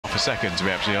second, to be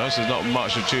absolutely honest. There's not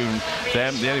much to tune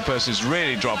them. The only person who's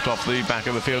really dropped off the back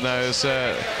of the field now is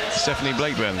Stephanie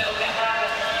Blakeburn.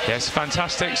 Yes,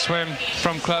 fantastic swim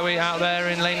from Chloe out there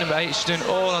in lane number 8. She's doing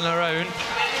all on her own.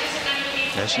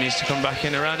 Now she needs to come back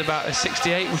in around about a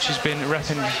 68, which has been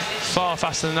repping far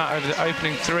faster than that over the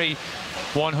opening 3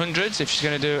 100s. If she's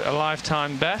going to do a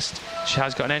lifetime best, she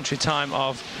has got an entry time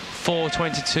of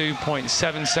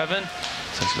 4:22.77.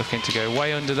 So she's looking to go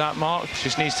way under that mark. She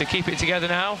just needs to keep it together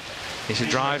now. Needs to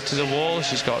drive to the wall.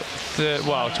 She's got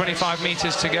 25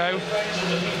 metres to go.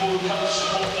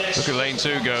 Look at lane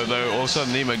 2 go, though. All of a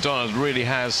sudden, Niamh Macdonald really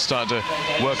has started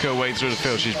to work her way through the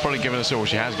field. She's probably given herself, or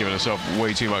she has given herself,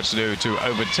 way too much to do to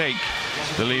overtake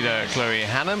the leader, Chloe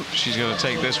Hannam. She's going to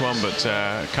take this one, but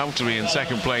comfortably in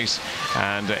second place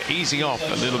and easing off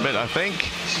a little bit, I think,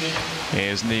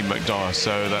 is Niamh Macdonald.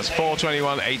 So that's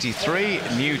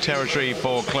 4:21.83, new territory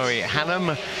for Chloe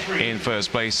Hannam in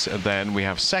first place. And then we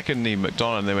have second Niamh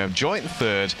Macdonald, and then we have joint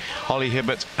third Holly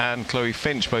Hibbert and Chloe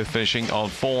Finch, both finishing on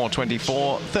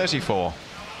 4:24.34.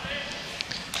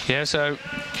 Yeah, so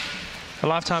a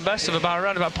lifetime best of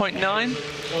around about 0.9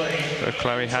 for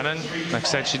Chloe Hannam. Like I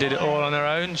said, she did it all on her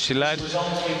own. She led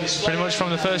pretty much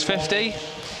from the first 50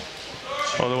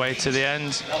 all the way to the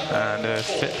end, and a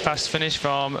fast finish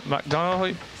from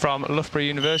Macdonald from Loughborough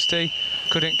University.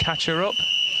 Couldn't catch her up.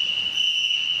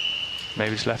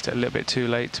 Maybe just left it a little bit too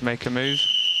late to make a move.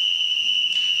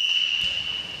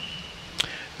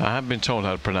 I have been told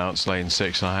how to pronounce lane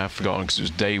 6, and I have forgotten because it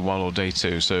was day 1 or day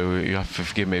 2, so you have to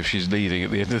forgive me if she's leading at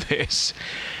the end of this.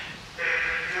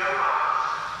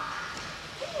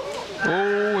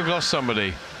 Oh, we've lost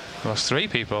somebody. Lost 3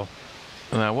 people.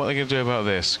 Now, what are they going to do about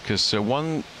this? Because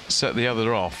one set the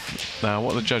other off. Now,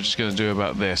 what are the judges going to do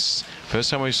about this? First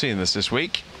time we've seen this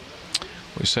week.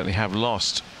 We certainly have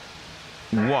lost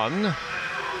 1.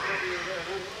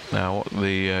 Now, what are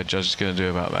the judges going to do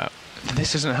about that?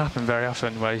 This doesn't happen very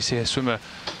often, where you see a swimmer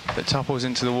that topples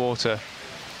into the water,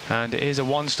 and it is a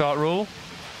 1-start rule.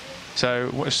 So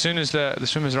as soon as the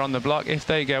swimmers are on the block, if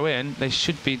they go in, they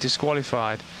should be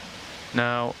disqualified.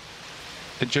 Now,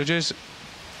 the judges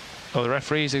or the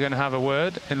referees are going to have a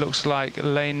word. It looks like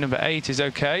lane number 8 is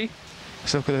okay.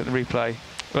 Let's look at the replay.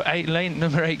 But lane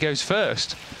number 8 goes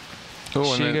first.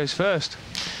 Oh, she goes first.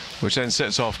 Which then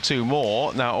sets off 2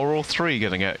 more. Now, are all 3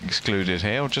 going to get excluded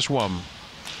here, or just 1?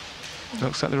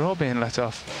 Looks like they're all being let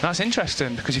off. That's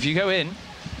interesting, because if you go in,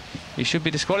 you should be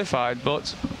disqualified,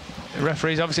 but the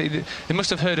referees, obviously, they must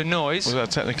have heard a noise. Was that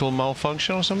a technical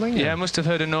malfunction or something? Yeah, must have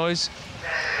heard a noise.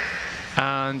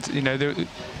 And, you know,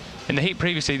 in the heat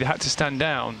previously, they had to stand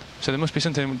down. So there must be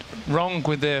something wrong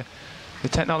with the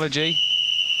technology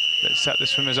that set the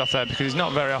swimmers off there, because it's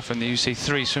not very often that you see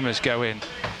 3 swimmers go in.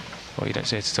 Well, you don't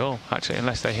see it at all, actually,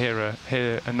 unless they hear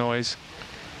a noise.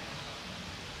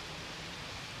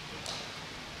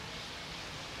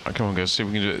 Come on, guys, see if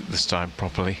we can do it this time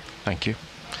properly. Thank you.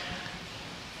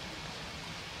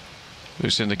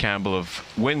 Lucinda Campbell of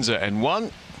Windsor in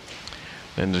 1.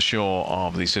 Linda Shaw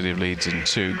of the City of Leeds in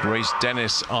 2. Grace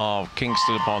Dennis of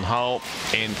Kingston upon Hull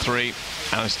in 3.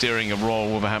 Alice Deering of Royal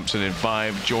Wolverhampton in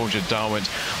 5. Georgia Darwin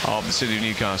of the City of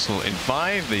Newcastle in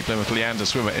 5. The Plymouth Leander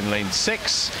swimmer in lane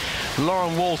 6.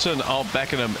 Lauren Walton of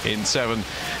Beckenham in 7.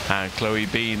 And Chloe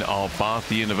Bean of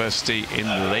Bath University in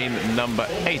lane number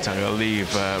 8. I'm going to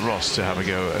leave Ross to have a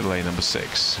go at lane number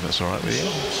 6. If that's all right with you.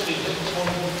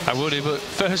 I would, but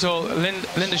first of all,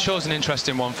 Linda Shaw's an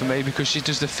interesting one for me, because she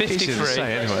does the 50 free,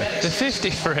 anyway. the 50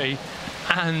 free,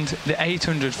 and the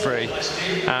 800 free,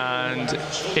 and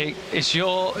it's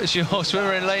your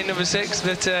swimmer in lane number 6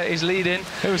 that is leading.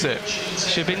 Who is it?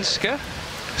 Shabinska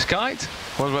Skite.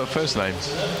 What about the first name?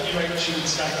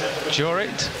 Jurit.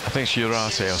 I think it's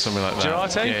Jurate or something like that.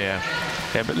 Jurate? Yeah.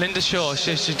 Yeah, but Linda Shaw,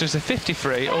 she does the 50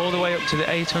 free all the way up to the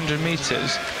 800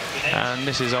 metres, and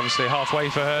this is obviously halfway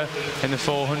for her in the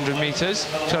 400 metres.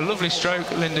 So a lovely stroke,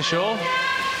 Linda Shaw,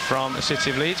 from the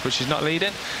City of Leeds, but she's not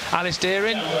leading. Alice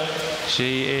Deering,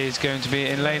 she is going to be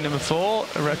in lane number 4,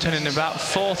 returning in about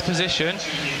 4th position.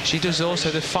 She does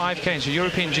also the 5K, she's a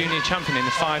European Junior Champion in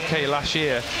the 5K last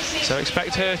year. So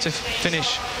expect her to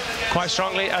finish quite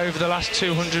strongly over the last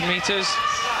 200 metres.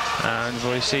 And we've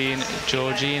already seen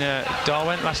Georgina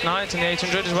Darwin last night in the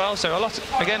 800 as well. So a lot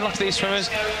of these swimmers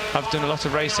have done a lot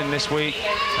of racing this week,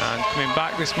 and coming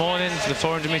back this morning for the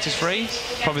 400 metres free,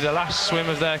 probably the last swim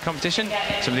of their competition.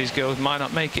 Some of these girls might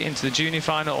not make it into the junior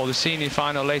final or the senior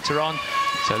final later on,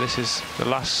 so this is the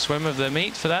last swim of the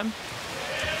meet for them.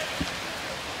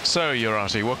 So,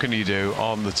 Jurate, what can you do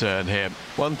on the turn here?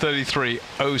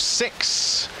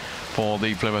 1:33.06 for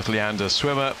the Plymouth Leander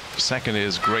swimmer. Second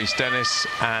is Grace Dennis,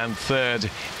 and third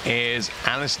is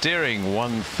Alice Deering,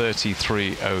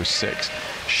 1:33.06.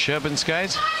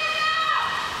 Scherbenskite,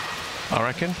 I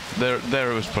reckon.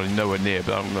 There it was probably nowhere near,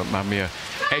 but I'm having an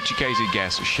educated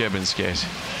guess. Scherbenskite.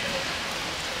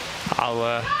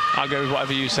 I'll go with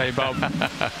whatever you say, Bob.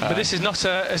 But this is not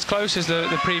as close as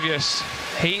the previous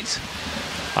heat.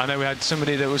 I know we had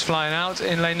somebody that was flying out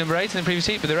in lane number 8 in the previous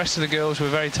heat, but the rest of the girls were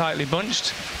very tightly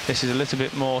bunched. This is a little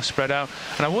bit more spread out.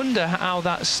 And I wonder how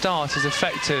that start has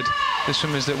affected the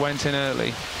swimmers that went in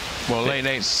early. Well, lane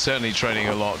 8's certainly training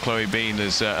a lot. Chloe Bean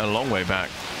is a long way back.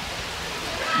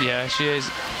 Yeah, she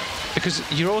is. Because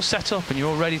you're all set up and you're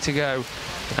all ready to go.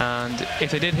 And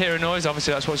if they did hear a noise,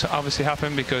 obviously that's what's obviously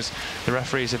happened because the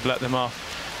referees have let them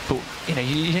off. But you know,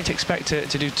 you didn't expect to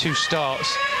do 2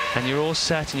 starts, and you're all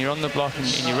set and you're on the block and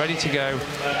you're ready to go.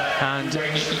 And you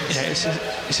know,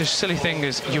 it's a silly thing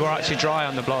as you are actually dry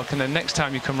on the block, and then next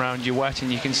time you come around you're wet,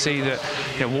 and you can see that,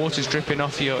 you know, water's dripping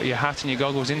off your hat and your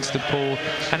goggles into the pool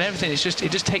and everything. It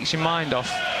just takes your mind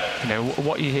off, you know,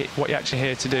 what you're actually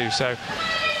here to do. So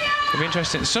it'll be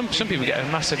interesting. Some people get a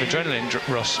massive adrenaline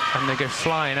rush and they go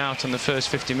flying out on the first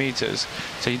 50 metres.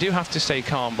 So you do have to stay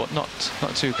calm, but not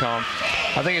too calm.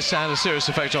 I think it's had a serious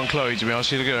effect on Chloe, to be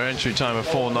honest. You look at her entry time of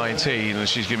 4:19, and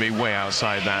she's going to be way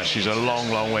outside that. She's a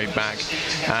long way back.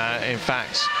 In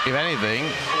fact, if anything,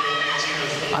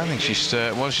 I think she's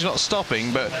well, she's not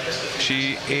stopping, but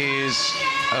she is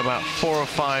about 4 or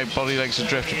 5 body lengths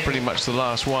adrift, pretty much the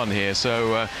last one here.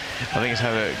 So I think it's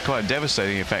had quite a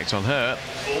devastating effect on her.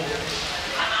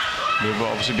 It would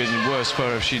have obviously been worse for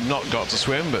her if she'd not got to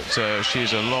swim, but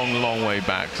she's a long way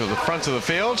back to the front of the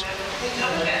field.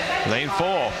 Lane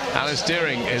 4, Alice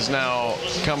Deering has now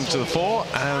come to the fore,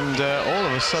 and all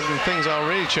of a sudden things are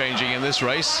really changing in this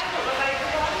race,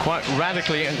 quite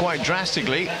radically and quite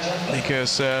drastically,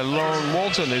 because Lauren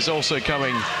Walton is also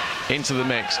coming into the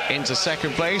mix, into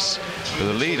second place. But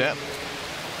the leader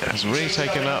has really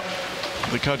taken up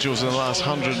the cudgels in the last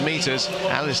 100 metres.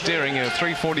 Alice Deering in a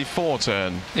 3:44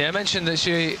 turn. Yeah, I mentioned that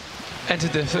she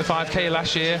entered the 5K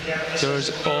last year. There was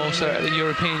also at the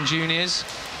European Juniors,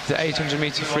 the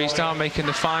 800-metre freestyle, making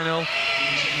the final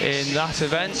in that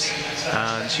event.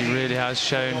 And she really has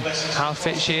shown how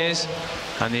fit she is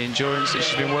and the endurance that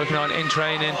she's been working on in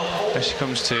training as she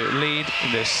comes to lead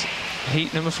this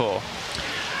heat number 4.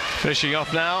 Finishing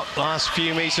off now, last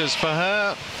few metres for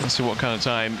her. Let's see what kind of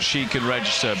time she can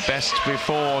register. Best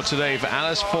before today for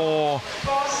Alice,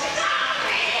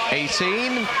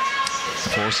 4:18.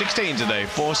 4:16 today,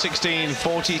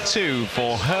 4:16.42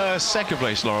 for her. Second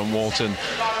place, Lauren Walton,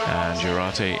 and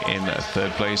Jurate in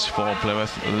third place for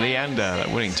Plymouth Leander.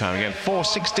 That winning time again,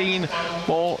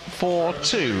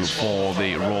 4:16.42 for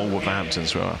the Royal Wolverhampton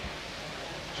swimmer.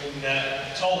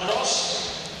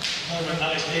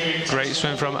 Great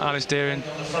swim from Alice Deering.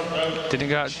 Didn't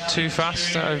go out too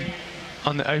fast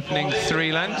on the opening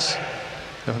 3 lengths,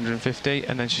 150,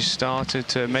 and then she started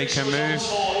to make her move,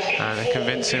 and a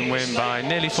convincing win by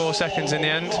nearly 4 seconds in the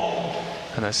end.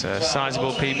 And that's a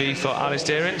sizable PB for Alice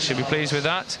Deering. She'll be pleased with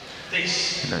that.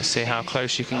 And let's see how close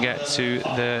she can get to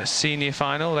the senior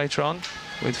final later on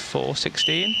with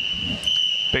 4:16.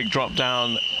 Big drop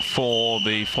down for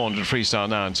the 400 freestyle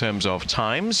now in terms of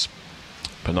times.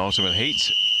 Penultimate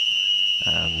heat,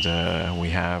 and we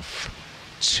have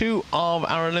 2 of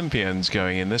our Olympians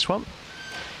going in this one.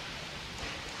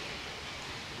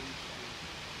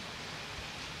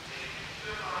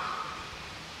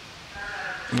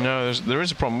 No, there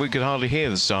is a problem. We could hardly hear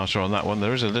the starter on that one.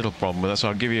 There is a little problem with that, so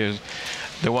I'll give you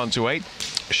the 1 to 8.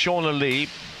 Shauna Lee,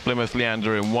 Plymouth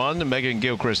Leander in 1. Megan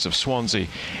Gilchrist of Swansea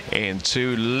in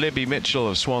 2. Libby Mitchell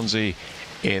of Swansea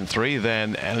in 3.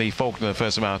 Then Ellie Faulkner,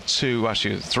 first of our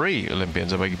 3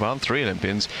 Olympians, I beg your pardon, 3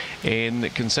 Olympians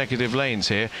in consecutive lanes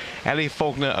here. Ellie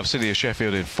Faulkner of City of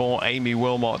Sheffield in 4. Amy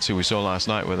Wilmot, who we saw last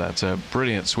night with that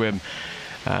brilliant swim,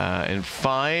 in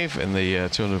 5 in the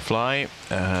 200 fly.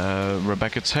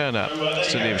 Rebecca Turner,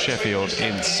 City of Sheffield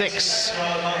in 6.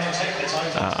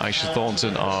 Aisha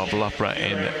Thornton of Loughborough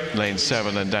in lane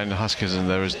 7, and Daniel Huskinson.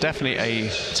 There is definitely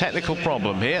a technical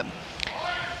problem here.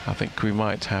 I think we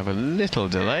might have a little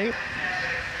delay.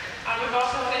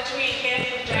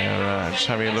 Just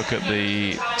having a look at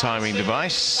the timing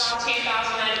device.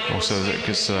 Also,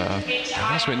 because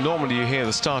normally you hear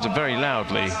the starter very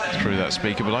loudly through that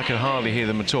speaker, but I can hardly hear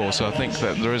them at all. So I think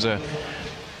that there is a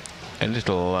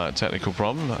little technical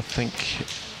problem. I think,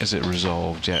 is it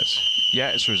resolved yet? Yeah,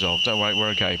 it's resolved. Don't worry, we're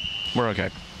okay. We're okay.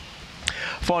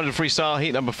 400 freestyle,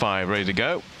 heat number 5, ready to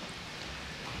go.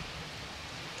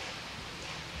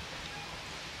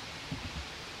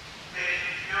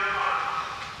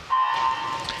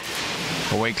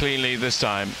 Away cleanly this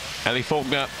time. Ellie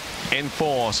Faulkner in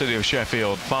 4, City of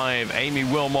Sheffield. 5, Amy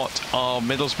Wilmot of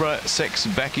Middlesbrough. 6,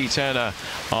 Becky Turner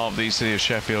of the City of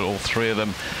Sheffield. All 3 of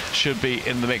them should be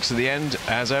in the mix at the end,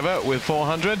 as ever, with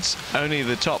 400s. Only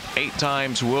the top 8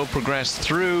 times will progress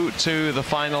through to the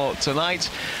final tonight,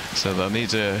 so they'll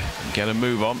need to get a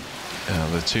move on.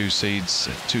 The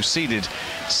two-seeded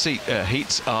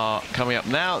heats are coming up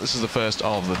now. This is the first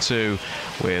of the 2,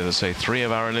 with, let's say, 3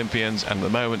 of our Olympians, and at the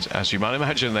moment, as you might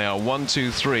imagine, they are 1,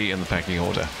 2, 3 in the pecking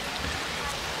order.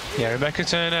 Yeah, Rebecca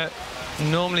Turner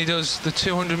normally does the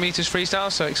 200 metres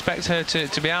freestyle, so expect her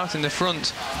to be out in the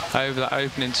front over that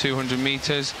opening 200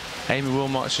 metres. Amy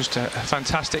Wilmot's just a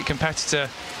fantastic competitor.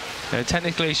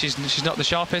 Technically, she's not the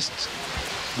sharpest,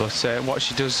 but what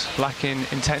she does lack in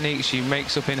technique, she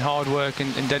makes up in hard work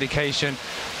and dedication,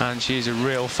 and she is a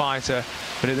real fighter.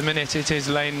 But at the minute, it is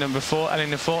lane number 4,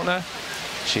 Eleanor Faulkner.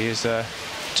 She is a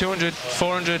 200,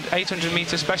 400, 800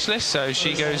 metre specialist, so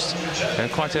she goes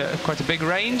quite a big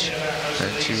range.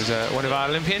 And she was one of our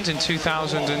Olympians in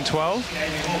 2012.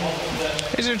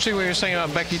 It's interesting what you were saying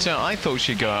about Becky Turner. I thought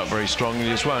she'd go out very strongly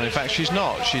as well, and in fact she's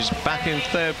not. She's back in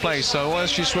 3rd place, so whether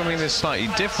she's swimming this slightly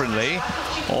differently,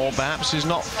 or perhaps is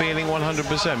not feeling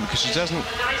 100%, because she doesn't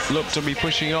look to be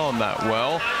pushing on that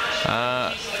well.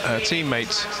 Her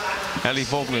teammate Ellie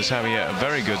Faulkner's having a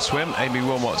very good swim. Amy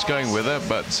Wilmot's going with her,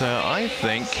 but I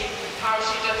think,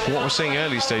 from what we're seeing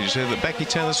early stages here, that Becky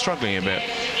Turner's struggling a bit.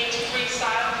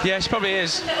 Yeah, she probably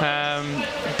is.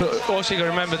 But also you've got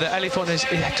to remember that Ellie Faulkner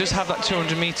does have that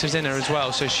 200 metres in her as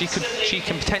well, so she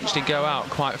can potentially go out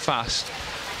quite fast.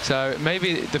 So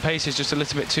maybe the pace is just a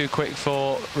little bit too quick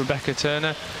for Rebecca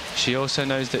Turner. She also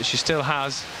knows that she still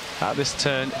has, at this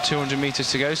turn, 200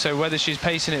 metres to go. So whether she's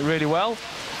pacing it really well,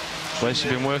 whether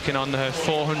she's been working on her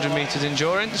 400 metres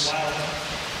endurance,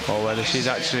 or whether she's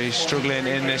actually struggling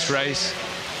in this race.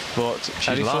 But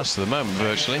she's last at the moment,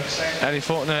 virtually. Ellie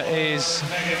Faulkner is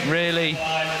really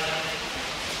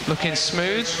looking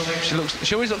smooth.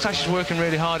 She always looks like she's working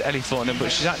really hard, Ellie Faulkner,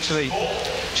 but she's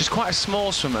quite a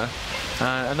small swimmer,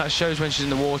 and that shows when she's in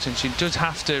the water, and she does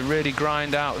have to really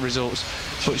grind out results.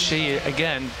 But she,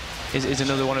 again, is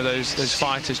another one of those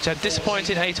fighters. She had a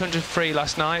disappointing 800 free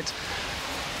last night,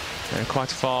 quite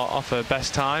far off her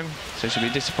best time, so she'll be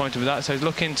disappointed with that. So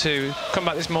looking to come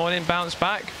back this morning, bounce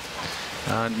back,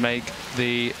 and make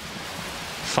the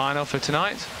final for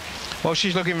tonight. Well,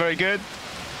 she's looking very good.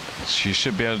 She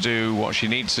should be able to do what she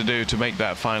needs to do to make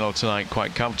that final tonight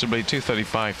quite comfortably.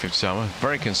 2:35.57. I'm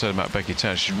very concerned about Becky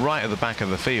Turner. She's right at the back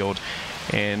of the field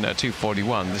in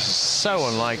 2:41. This is so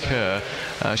unlike her.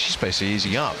 She's basically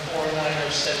easing up.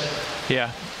 Yeah.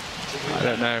 I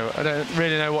don't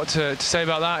really know what to say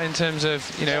about that, in terms of,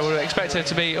 we would expect her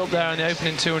to be up there in the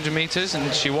opening 200 metres,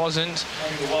 and she wasn't.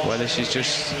 Whether she's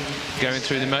just going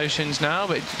through the motions now,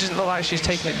 but it doesn't look like she's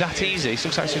taking it that easy. It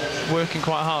looks like she's working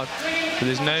quite hard. But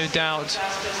there's no doubt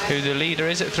who the leader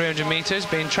is at 300 metres,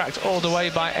 being tracked all the way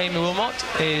by Amy Wilmot,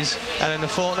 is Eleanor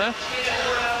Faulkner.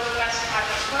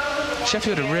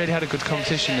 Sheffield have really had a good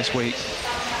competition this week.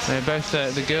 Both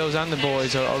the girls and the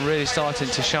boys are really starting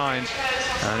to shine,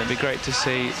 and it'd be great to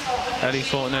see Ellie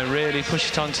Faulkner really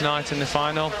push it on tonight in the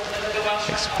final.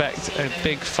 Expect a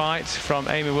big fight from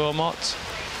Amy Wilmot.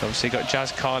 Obviously got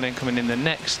Jazz Carlin coming in the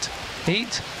next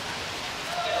heat.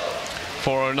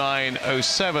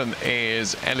 4:09.07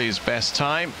 is Ellie's best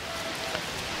time.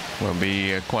 We'll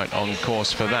be quite on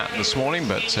course for that this morning,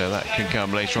 but that can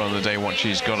come later on in the day once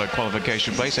she's got a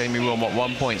qualification place. Amy Wilmot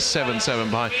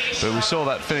 1.77 behind, but we saw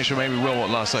that finish from Amy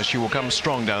Wilmot last night. She will come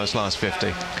strong down this last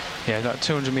 50. Yeah, that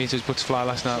 200 metres butterfly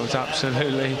last night was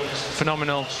absolutely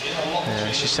phenomenal.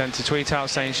 She sent a tweet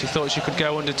out saying she thought she could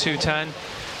go under 2:10.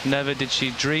 Never did she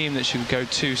dream that she would go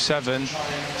 2:7.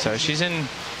 So she's in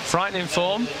frightening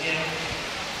form.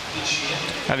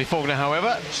 Ellie Faulkner,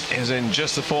 however, is in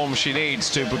just the form she needs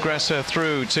to progress her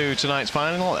through to tonight's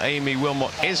final. Amy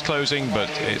Wilmot is closing, but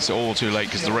it's all too late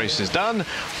because the race is done.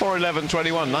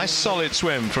 4:11.21. Nice solid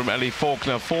swim from Ellie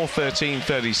Faulkner.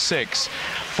 4:13.36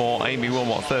 for Amy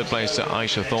Wilmot. 3rd place to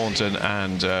Aisha Thornton,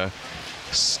 and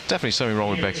definitely something wrong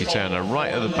with Becky Turner.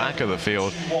 Right at the back of the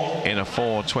field in a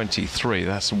 4:23.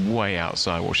 That's way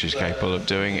outside what she's capable of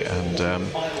doing, and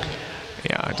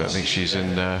yeah, I don't think she's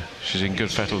in good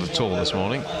fettle at all this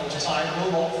morning.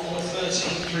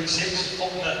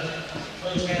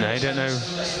 No, you don't know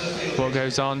what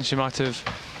goes on. She might have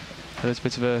a little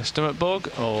bit of a stomach bug,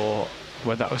 or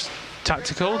whether that was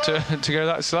tactical to go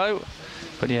that slow.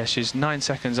 But yeah, she's 9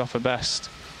 seconds off her best,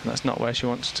 and that's not where she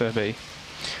wants to be.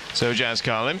 So Jazz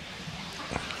Carlin,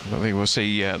 I think we'll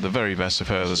see the very best of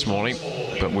her this morning,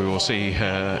 but we will see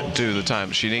her do the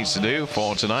time she needs to do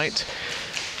for tonight.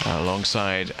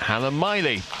 alongside Hannah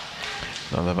Miley,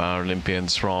 another of our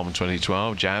Olympians from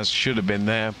 2012. Jazz should have been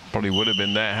there, probably would have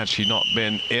been there had she not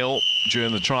been ill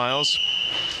during the trials.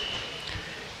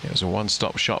 It was a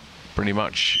one-stop shop, pretty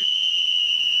much.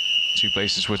 2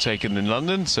 places were taken in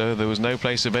London, so there was no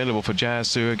place available for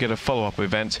Jazz to get a follow-up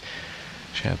event.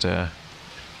 She had an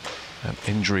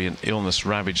injury and illness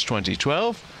ravaged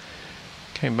 2012.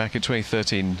 Came back in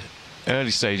 2013.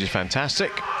 Early stages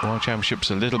fantastic. World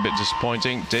Championships a little bit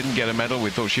disappointing. Didn't get a medal.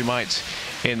 We thought she might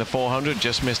in the 400.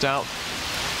 Just missed out.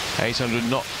 800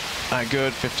 not that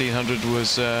good. 1500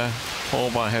 was all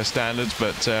by her standards,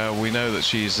 but we know that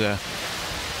she's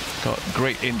got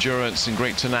great endurance and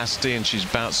great tenacity, and she's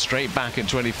bounced straight back in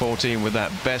 2014 with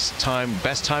that best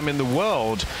time in the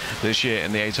world this year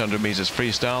in the 800 meters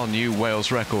freestyle. New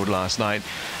Wales record last night.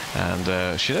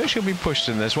 And she knows she'll be pushed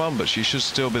in this one, but she should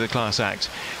still be the class act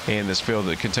in this field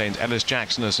that contains Ellis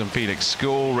Jackson and Felix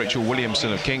School, Rachel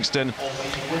Williamson of Kingston,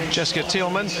 Jessica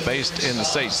Thielman, based in the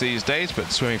States these days,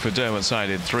 but swimming for Derwent Side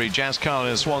in 3, Jazz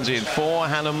Carlin of Swansea in 4,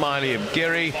 Hannah Miley of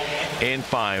Geary in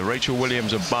 5, Rachel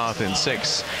Williams of Bath in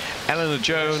 6, Eleanor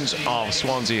Jones of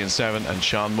Swansea in 7, and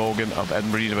Sian Morgan of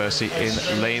Edinburgh University in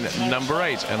lane number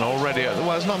 8. And already, well,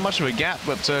 there's not much of a gap,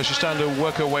 but she's starting to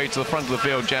work her way to the front of the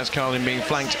field. Jazz Carlin being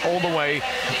flanked all the way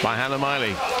by Hannah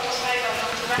Miley.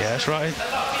 Yeah, that's right.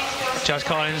 Jazz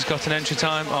Carlin's got an entry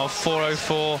time of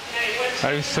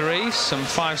 4:04.03, some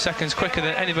 5 seconds quicker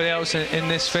than anybody else in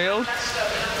this field.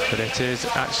 But it is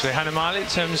actually Hannah Miley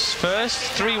terms first,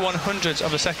 3/100ths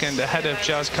of a second ahead of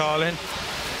Jazz Carlin.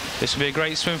 This will be a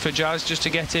great swim for Jazz, just to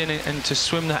get in and to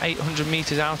swim that 800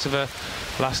 meters out of her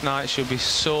last night. She'll be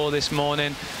sore this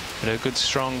morning, but a good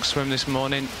strong swim this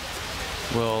morning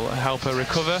will help her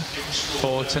recover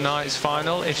for tonight's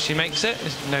final if she makes it.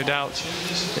 There's no doubt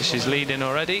that she's leading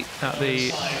already at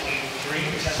the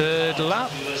 3rd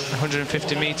lap,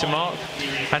 150 meter mark.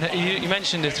 And you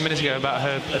mentioned it a minute ago about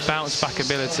her bounce back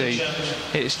ability.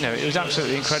 It was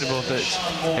absolutely incredible that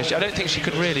I don't think she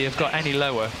could really have got any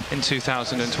lower in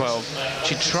 2012.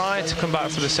 She tried to come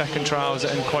back for the second trials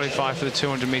and qualify for the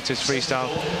 200 meters freestyle,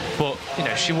 but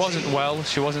she wasn't well,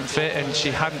 she wasn't fit, and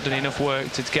she hadn't done enough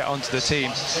work to get onto the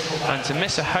team. And to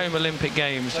miss a home Olympic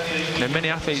Games, many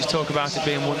athletes talk about it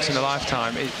being once in a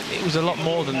lifetime. It was a lot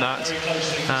more than that,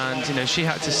 and she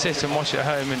had to sit and watch it at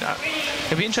home. And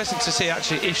it'd be interesting to see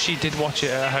actually if she did watch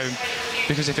it at home,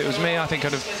 because if it was me, I think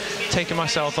I'd have taken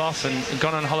myself off and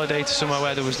gone on holiday to somewhere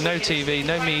where there was no TV,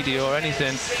 no media or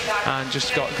anything, and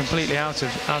just got completely out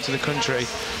of the country,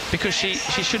 because she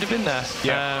should have been there.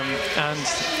 Yeah. And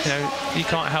you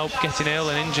can't help getting ill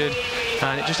and injured,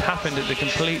 and it just happened at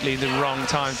completely the wrong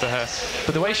time for her.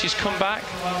 But the way she's come back,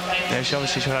 she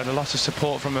obviously should have had a lot of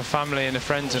support from her family and her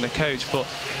friends and a coach, but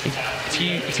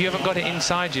if you haven't got it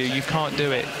inside you, you can't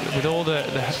do it with all the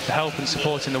help and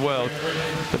support in the world.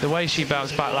 But the way she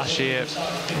bounced back last year,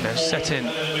 setting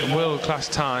world-class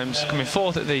times, coming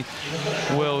 4th at the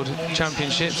World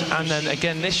Championships, and then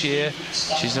again this year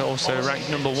she's also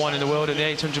ranked number 1 in the world in the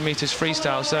 800 meters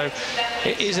freestyle. So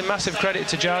it is a massive credit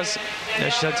to Jazz.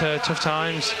 She's had her tough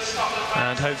times,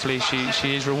 and hopefully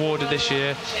she is rewarded this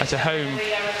year at her home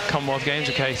Commonwealth Games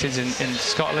located in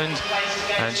Scotland,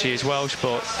 and she is Welsh,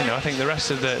 but I think the rest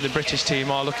of the British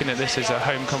team are looking at this as a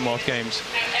home Commonwealth Games.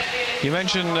 You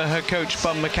mentioned her coach,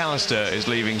 Bum McAllister, is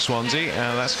leaving Swansea,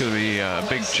 and that's going to be a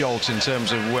big jolt in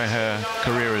terms of where her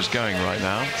career is going right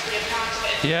now.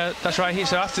 Yeah, that's right.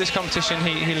 So after this competition,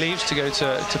 he leaves to go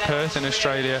to Perth in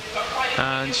Australia,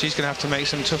 and she's going to have to make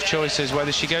some tough choices,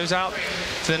 whether she goes out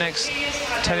for the next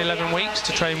 10-11 weeks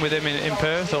to train with him in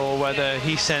Perth, or whether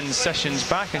he sends sessions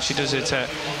back and she does it at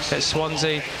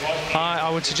Swansea.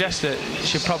 I would suggest that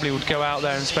she probably would go out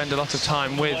there and spend a lot of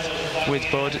time with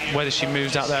Bud. Whether she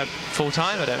moves out there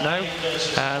full-time, I don't know.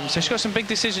 So she's got some big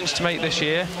decisions to make this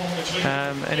year,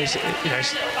 and it's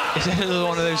another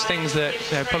one of those things that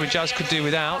probably Jazz could do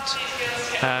without.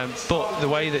 But the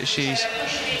way that she's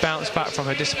bounced back from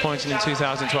her disappointing in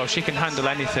 2012, she can handle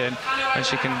anything, and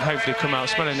she can hopefully come out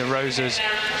smelling the roses,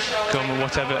 gum and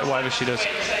whatever she does.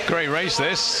 Great race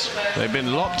this. They've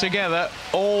been locked together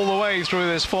all the way through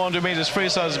this 400 meters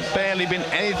freestyle. There's barely been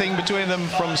anything between them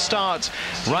from start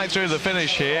right through the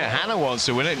finish here. Hannah wants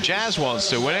to win it, Jazz wants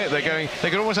to win it. They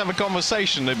can almost have a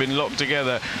conversation. They've been locked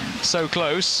together so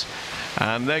close.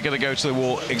 And they're going to go to the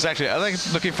wall. Exactly. Are they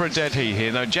looking for a dead heat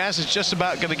here? No, Jazz is just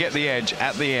about going to get the edge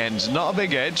at the end. Not a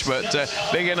big edge, but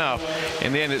big enough.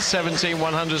 In the end, it's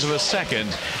 17/100ths of a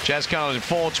second. Jazz Carlin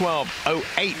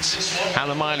 4:12.08.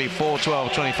 Hannah Miley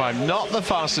 4:12.25. Not the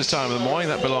fastest time of the morning.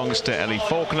 That belongs to Ellie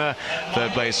Faulkner.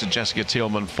 Third place to Jessica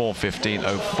Thielman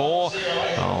 4:15.04.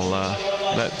 I'll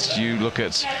let you look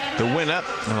at the winner,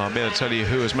 and I'll be able to tell you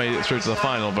who has made it through to the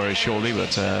final very shortly.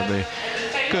 But the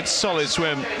good solid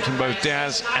swim from both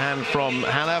Jazz and from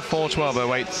Hannah.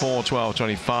 4:12.08,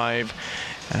 4:12.25,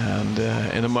 and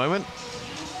in a moment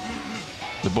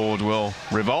the board will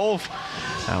revolve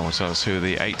and will tell us who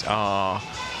the 8 are.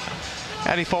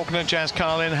 Addie Faulkner, Jazz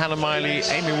Carlin, Hannah Miley,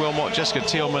 Amy Wilmot, Jessica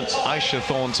Thielman, Aisha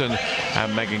Thornton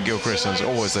and Megan Gilchrist. And as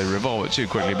always, they revolve it too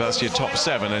quickly, but that's your top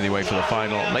 7 anyway for the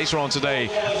final later on today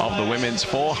of the women's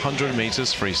 400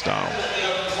 metres freestyle.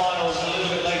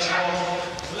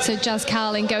 So Jazz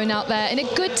Carlin going out there in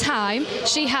a good time.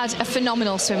 She had a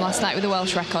phenomenal swim last night with the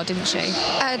Welsh record, didn't she?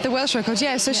 The Welsh record,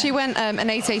 yeah. So she went an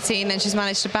 8:18 and she's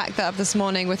managed to back that up this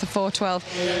morning with a 4:12.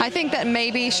 I think that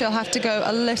maybe she'll have to go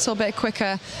a little bit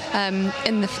quicker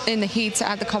in the heat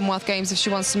at the Commonwealth Games if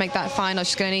she wants to make that final.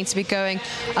 She's going to need to be going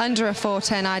under a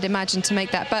 4:10, I'd imagine, to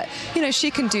make that. But, you know, she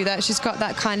can do that. She's got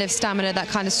that kind of stamina, that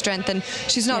kind of strength, and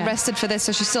she's not rested for this,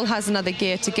 so she still has another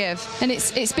gear to give. And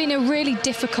it's been a really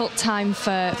difficult time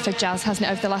for Jazz, hasn't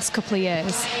it, over the last couple of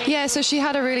years? Yeah, so she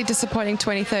had a really disappointing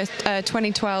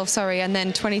 2012, and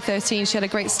then 2013 she had a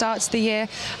great start to the year,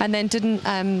 and then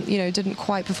didn't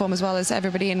quite perform as well as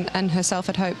everybody and herself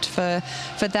had hoped for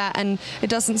that. And it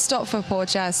doesn't stop for poor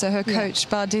Jazz. So her coach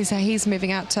Bud, he's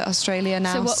moving out to Australia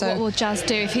now. So what will Jazz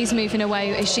do if he's moving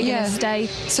away? Is she going to stay?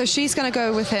 So she's going to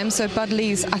go with him. So Bud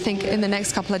leaves, I think, in the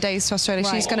next couple of days to Australia.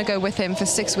 Right. She's going to go with him for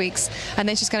 6 weeks, and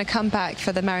then she's going to come back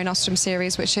for the Mare Nostrum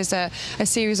series, which is a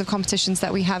series of competitions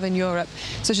that we have in Europe.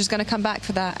 So she's going to come back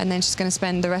for that, and then she's going to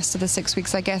spend the rest of the 6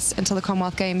 weeks, I guess, until the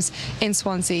Commonwealth Games in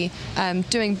Swansea,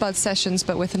 doing Bud sessions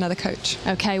but with another coach.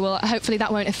 Okay, well, hopefully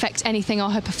that won't affect anything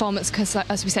on her performance, because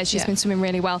as we said, she's been swimming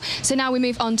really well. So now we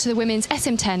move on to the women's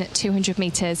SM10 200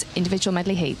 metres individual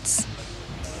medley heats.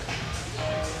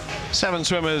 7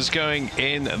 swimmers going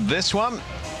in this one.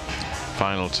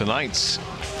 Final tonight.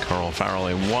 Coral Farrell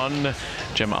in 1,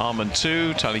 Gemma Armand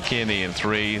 2, Tali Kearney in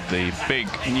 3, the big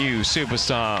new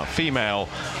superstar female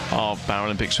of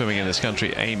Paralympic swimming in this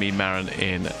country, Amy Marin,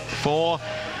 in 4.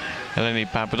 Eleni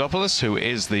Papadopoulos, who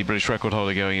is the British record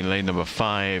holder, going in lane number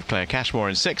 5. Claire Cashmore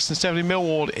in 6, and Stephanie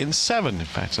Millward in 7. In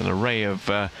fact, an array of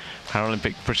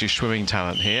Paralympic British swimming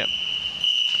talent here.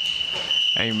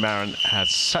 Amy Marin had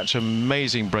such an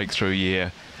amazing breakthrough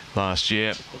year last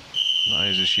year. Not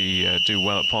only does she do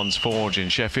well at Ponds Forge in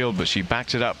Sheffield, but she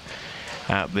backed it up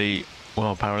at the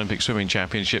World Paralympic Swimming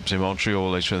Championships in Montreal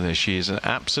later in this. She is an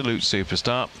absolute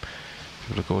superstar.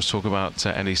 People, of course, talk about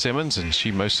Ellie Simmonds, and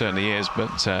she most certainly is,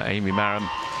 but Amy Marin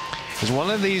is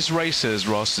one of these racers,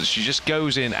 Ross, that she just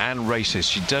goes in and races.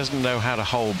 She doesn't know how to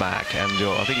hold back, and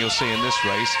I think you'll see in this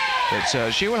race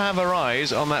that she will have her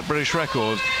eyes on that British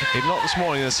record, if not this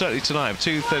morning, then certainly tonight, of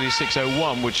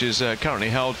 2:36.01, which is currently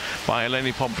held by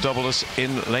Eleni Papadopoulos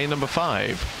in lane number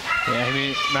 5. Yeah,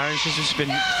 Amy Marin, she's just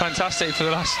been fantastic for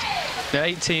the last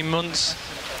 18 months.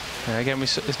 Again,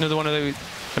 it's another one of the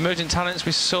emerging talents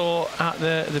we saw at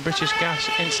the British Gas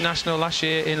International last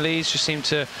year in Leeds. Just seemed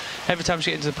to, every time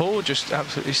she got into the pool, just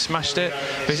absolutely smashed it.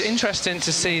 But it's interesting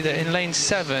to see that in lane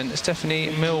 7, Stephanie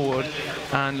Millward,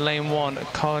 and lane 1,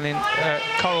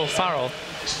 Coral Farrell,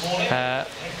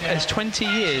 there's 20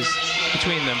 years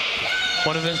between them.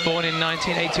 One of them's born in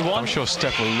 1981. I'm sure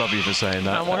Steph will love you for saying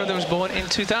that. And one of them was born in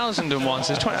 2001.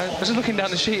 So I was just looking down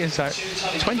the sheet, it's like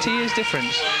 20 years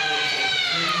difference.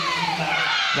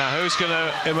 Now, who's going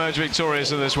to emerge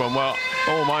victorious in this one? Well,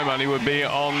 all my money would be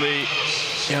on the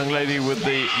young lady with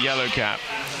the yellow cap,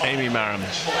 Amy Marin.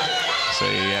 So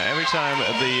every time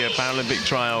at the Paralympic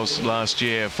trials last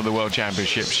year for the World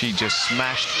Championship, she just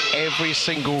smashed every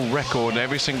single record,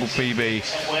 every single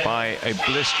PB by a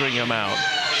blistering amount.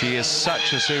 She is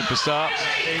such a superstar.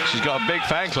 She's got a big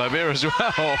fan club here as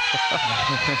well.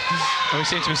 We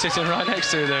seem to be sitting right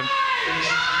next to them.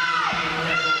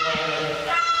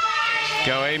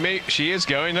 Go, Amy. She is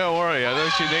going, don't worry. I don't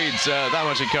think she needs that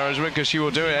much encouragement, because she will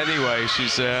do it anyway.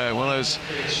 She's one of those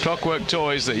clockwork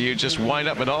toys that you just wind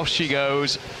up and off she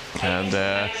goes. And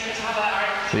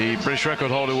the British record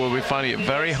holder will be finding it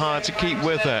very hard to keep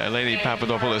with her, Eleni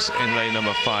Papadopoulos, in lane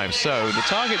number 5. So the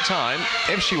target time,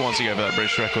 if she wants to go for that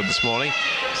British record this morning,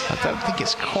 I don't think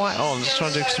it's quite on. Just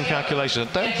trying to do some calculations.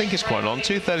 I don't think it's quite on.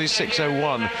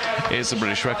 2:36.01 is the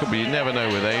British record, but you never know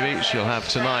with Amy. She'll have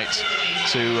tonight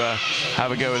to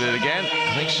have a go at it again.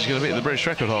 I think she's going to beat the British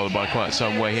record holder by quite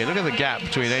some way here. Look at the gap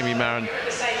between Amy Marin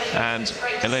and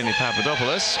Eleni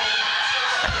Papadopoulos.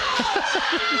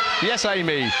 Yes,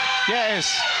 Amy.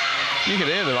 Yes. You can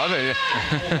hear them, I think.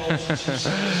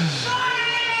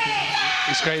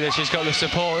 It's great that she's got the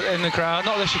support in the crowd.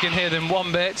 Not that she can hear them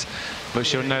one bit, but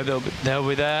she'll know they'll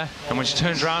be there. And when she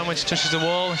turns around, when she touches the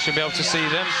wall, she'll be able to see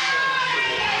them.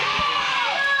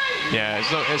 Yeah,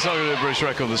 it's not going to be a British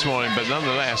record this morning, but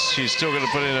nonetheless, she's still going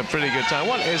to put in a pretty good time.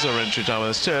 What is her entry time?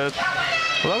 Well, I've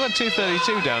got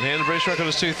 2:32 down here. The British record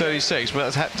is 2:36,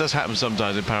 but that does happen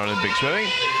sometimes in Paralympic swimming.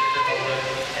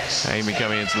 Amy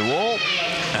coming into the wall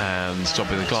and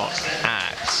stopping the clock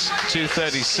at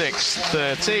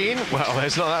 2:36.13. Well,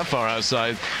 it's not that far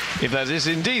outside. If that is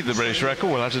indeed the British record,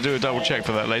 we'll have to do a double check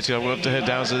for that later. We'll have to head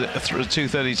down to a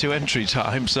 2:32 entry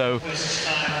time. So,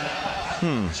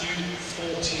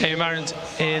 Amy Marren's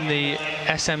in the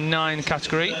SM9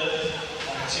 category,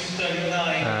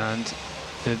 and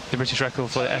the British record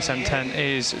for the SM10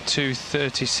 is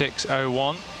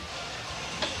 2:36.01.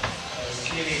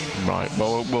 Right,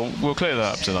 well, we'll clear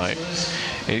that up tonight.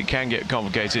 It can get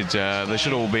complicated. They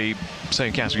should all be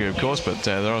same category, of course, but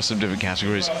there are some different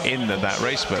categories in that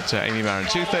race. But Amy Marren,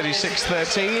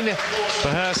 2:36.13 for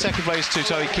her. Second place,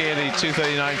 Tutali Kearney,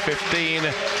 2:39.15.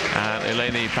 And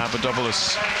Eleni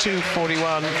Papadopoulos,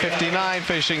 2:41.59.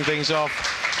 Finishing things off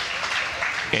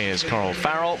is Coral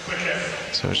Farrell.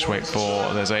 So just wait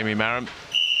for, there's Amy Marren.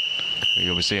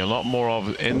 You'll be seeing a lot more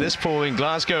of in this pool in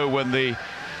Glasgow when the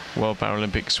World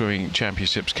Paralympic Swimming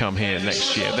Championships come here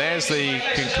next year. There's the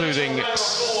concluding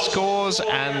scores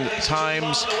and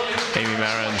times. Amy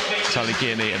Marren, Tutali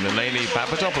Kearney and Eleni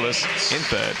Papadopoulos in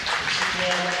third.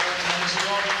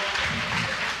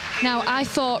 Now, I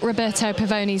thought Roberto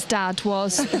Pavoni's dad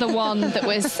was the one that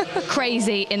was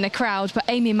crazy in the crowd, but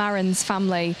Amy Marren's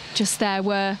family just there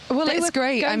were... Well, it's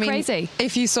great. I mean, crazy.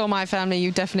 If you saw my family, you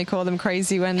definitely call them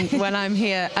crazy when I'm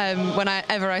here.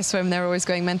 Whenever I swim, they're always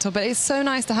going mental. But it's so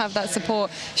nice to have that support.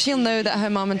 She'll know that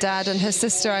her mum and dad and her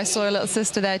sister, I saw her little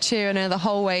sister there cheering her the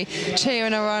whole way,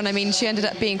 cheering her on. I mean, she ended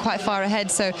up being quite far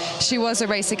ahead, so she was a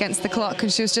race against the clock,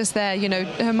 and she was just there, you know,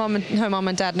 her mum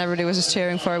and dad and everybody was just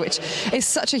cheering for her, which is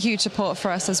such a huge support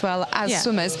for us as well as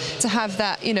swimmers, to have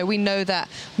that. You know, we know that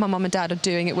my mum and dad are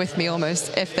doing it with me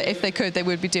almost. If they could, they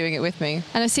would be doing it with me.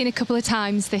 And I've seen a couple of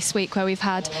times this week where we've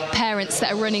had parents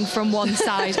that are running from one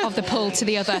side of the pool to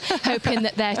the other, hoping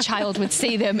that their child would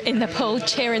see them in the pool,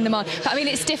 cheering them on. But I mean,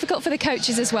 it's difficult for the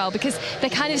coaches as well, because they're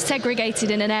kind of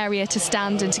segregated in an area to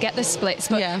stand and to get the splits,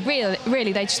 but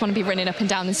really they just want to be running up and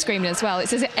down and screaming as well.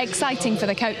 It's exciting for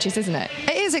the coaches, isn't it?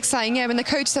 It is exciting, yeah. I mean, the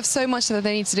coaches have so much that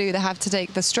they need to do. They have to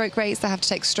take the stroke rates, they have to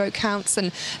take stroke counts,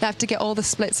 and they have to get all the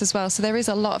splits as well. So there is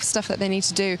a lot of stuff that they need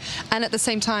to do. And at the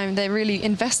same time, they're really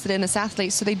invested in us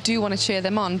athletes, so they do want to cheer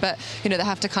them on. But, you know, they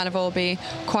have to kind of all be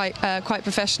quite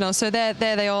professional. So there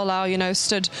they all are, you know,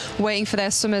 stood waiting for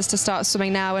their swimmers to start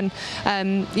swimming now. And,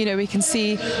 you know, we can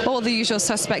see all the usual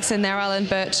suspects in there, Alan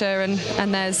Bircher,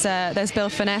 and there's Bill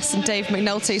Finesse and Dave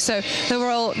McNulty. So they were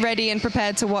all ready and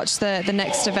prepared to watch the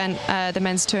next event, the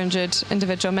men's 200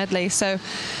 individual medley. So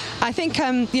I think,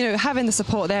 you know, having the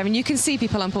support there, and you can see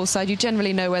people on poolside, you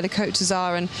generally know where the coaches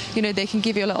are, and, you know, they can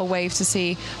give you a little wave to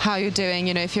see how you're doing,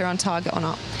 you know, if you're on target or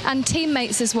not. And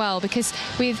teammates as well, because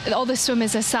all the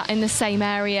swimmers are sat in the same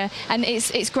area, and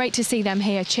it's great to see them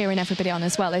here cheering everybody on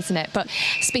as well, isn't it? But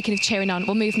speaking of cheering on,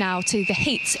 we'll move now to the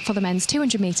heats for the men's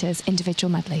 200 metres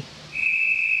individual medley.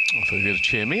 I thought you were going to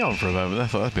cheer me on for a moment. I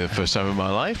thought that'd be the first time in my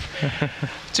life.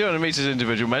 200 metres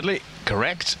individual medley,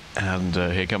 correct. And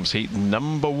here comes heat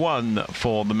number 1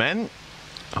 for the men.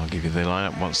 I'll give you the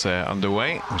lineup once they're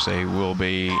underway, which they will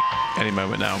be any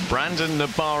moment now. Brandon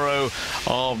Nabarro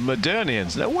of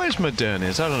Modernians. Now, where's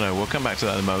Modernians? I don't know. We'll come back to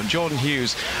that in a moment. Jordan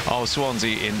Hughes of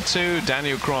Swansea in 2.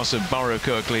 Daniel Cross of Borough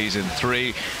Kirklees in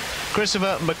 3.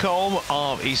 Christopher McColm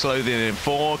of East Lothian in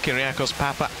 4. Kyriakos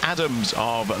Papa Adams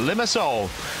of Limassol.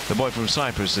 The boy from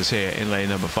Cyprus is here in lane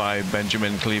number 5.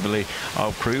 Benjamin Cleverley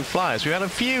of Crewe Flyers. We've had a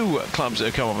few clubs that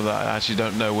have come up with that. I actually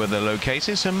don't know where they're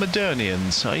located. So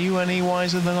Modernians. Are you any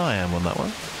wiser than I am on that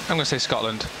one? I'm going to say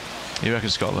Scotland. You reckon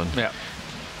Scotland? Yeah.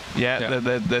 Yeah,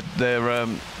 they're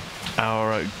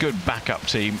our good backup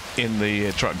team in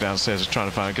the truck downstairs trying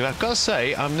to find it. Because I've got to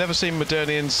say, I've never seen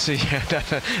Modernians.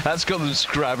 That's got them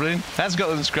scrabbling. That's got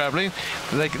them scrabbling.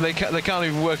 They can't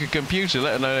even work a computer,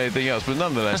 let alone anything else. But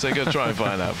nonetheless, they're going to try and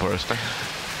find out for us.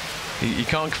 You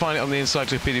can't find it on the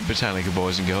Encyclopedia Britannica,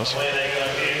 boys and girls.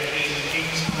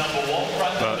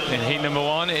 But in heat number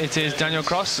 1, it is Daniel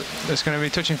Cross that's going to be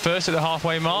touching first at the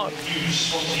halfway mark.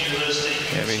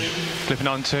 Yeah, be flipping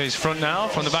onto his front now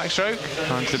from the backstroke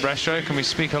onto the breaststroke, and we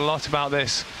speak a lot about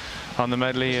this on the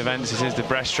medley events. It is the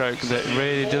breaststroke that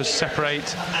really does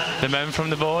separate the men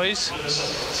from the boys.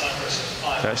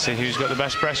 Let's see who's got the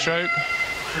best breaststroke.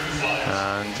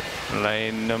 And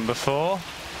lane number 4,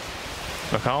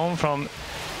 McColm from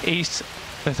East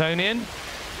Lothian.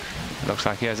 Looks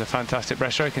like he has a fantastic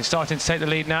breaststroke and starting to take the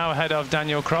lead now ahead of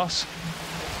Daniel Cross.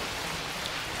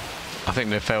 I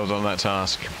think they failed on that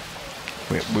task.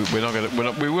 we're not going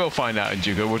to. We will find out in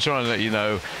due course. We'll try and let you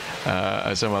know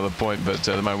at some other point, but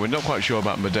at the moment we're not quite sure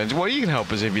about Modena. Well, you can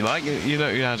help us if you like. You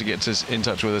know how to get in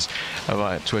touch with us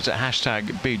via Twitter,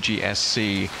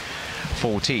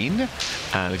 #BGSC14,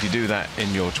 and if you do that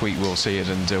in your tweet, we'll see it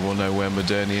and we'll know where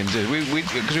Modernians is.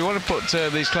 Because we want to put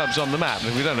these clubs on the map.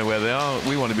 If we don't know where they are,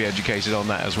 we want to be educated on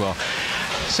that as well.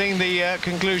 Seeing the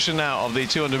conclusion now of the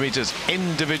 200 metres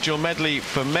individual medley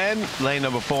for men. Lane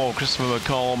number 4, Christopher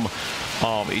McColm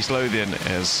of East Lothian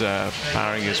is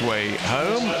powering his way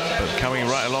home, but coming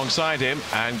right alongside him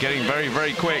and getting very,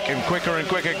 very quick and quicker,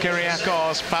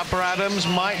 Kyriakos Papadadams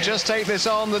might just take this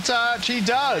on the touch. He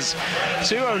does.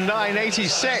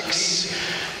 2:09.86.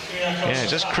 Yeah,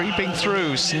 just creeping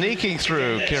through, sneaking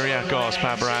through Kyriakos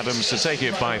Papadadams to take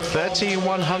it by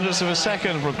 13/100ths of a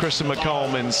second from Christopher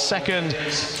McColm in second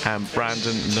and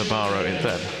Brandon Navarro in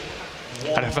third.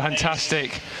 And a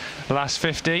fantastic last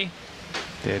 50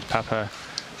 did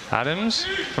Papadadams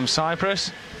from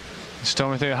Cyprus.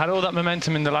 Storming through, had all that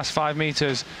momentum in the last 5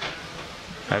 metres,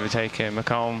 overtaking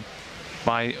McColm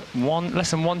by less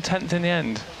than 1/10 in the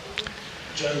end.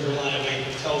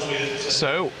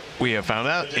 So we have found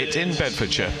out it's in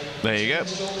Bedfordshire. There you go.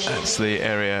 That's the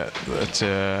area that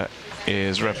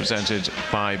is represented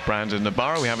by Brandon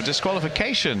Navarro. We have a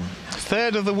disqualification,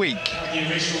 third of the week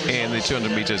in the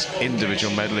 200 metres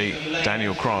individual medley.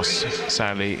 Daniel Cross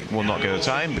sadly will not get a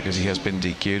time because he has been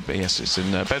DQ'd, but yes, it's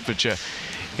in Bedfordshire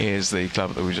is the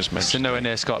club that we just mentioned. So nowhere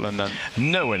near Scotland then?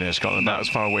 Nowhere near Scotland, about as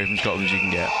far away from Scotland as you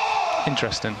can get.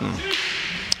 Interesting.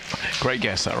 Great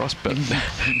guess that, Ross, but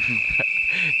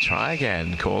try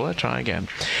again, caller, try again.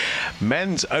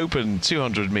 Men's open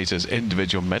 200 metres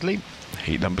individual medley.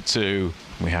 Heat number 2,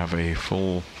 we have a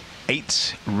full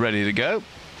 8 ready to go.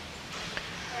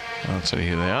 I'll tell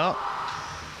you who they are.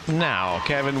 Now,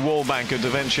 Kevin Wallbank of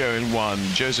Devonshire in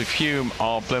 1, Joseph Hume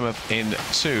of Plymouth in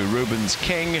 2, Rubens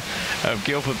King of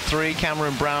Guildford 3,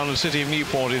 Cameron Brown of City of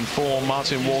Newport in 4,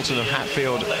 Martin Walton of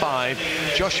Hatfield 5,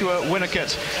 Joshua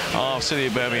Winnicott of City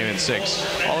of Birmingham in 6,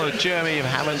 Oliver Jeremy of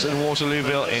Hammonds and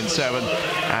Waterlooville in 7,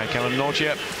 and Callum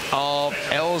Nortia of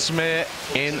Ellesmere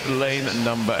in lane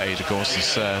number 8. Of course,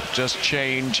 this just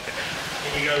change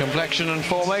complexion and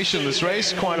formation this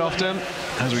race quite often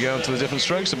as we go into the different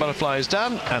strokes. The butterfly is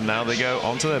done and now they go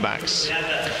onto their backs.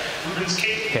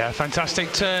 Yeah,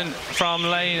 fantastic turn from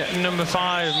lane number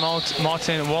 5,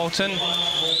 Martin Walton,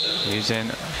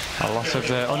 using a lot of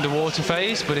the underwater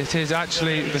phase, but it is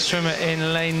actually the swimmer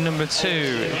in lane number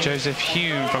 2, Joseph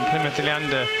Hume from Plymouth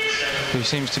Leander, who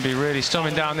seems to be really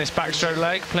storming down this backstroke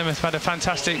leg. Plymouth had a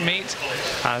fantastic meet,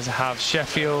 as have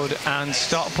Sheffield and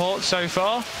Stockport so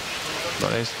far.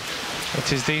 But it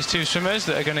is these two swimmers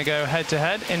that are going to go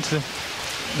head-to-head into the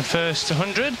first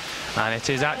 100, and it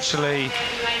is actually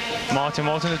Martin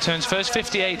Walton that turns first,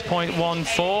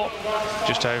 58.14.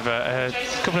 Just over a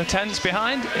couple of tenths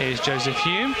behind is Joseph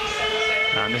Hume,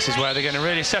 and this is where they're going to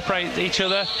really separate each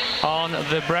other on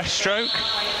the breaststroke.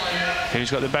 Who's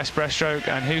got the best breaststroke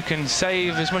and who can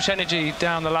save as much energy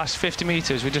down the last 50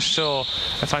 metres. We just saw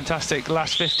a fantastic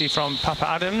last 50 from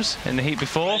Papadadams in the heat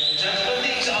before.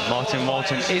 Martin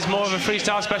Walton is more of a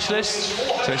freestyle specialist,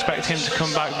 so expect him to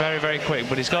come back very, very quick,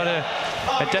 but he's got a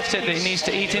deficit that he needs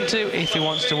to eat into if he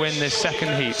wants to win this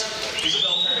second heat.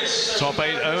 Top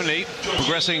 8 only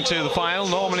progressing to the final.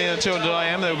 Normally in a 200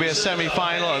 IM there will be a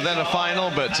semi-final and then a final,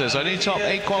 but there's only top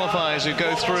 8 qualifiers who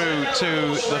go through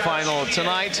to the final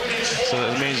tonight, so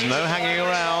that means no hanging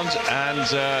around. And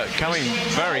coming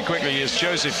very quickly is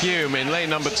Joseph Hume in lane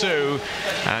number 2,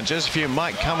 and Joseph Hume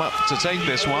might come up to take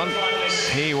this one.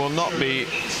 He will not be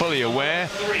fully aware,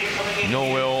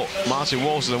 nor will Martin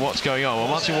Walton, of what's going on. Well,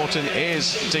 Martin Walton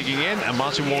is digging in, and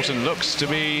Martin Walton looks to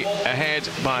be ahead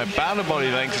by about a body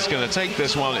length. Is going to take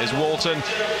this one is Walton,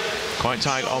 quite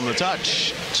tight on the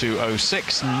touch.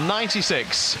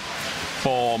 2:06.96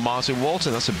 for Martin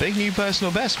Walton. That's a big new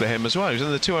personal best for him as well. He was in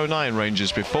the 2:09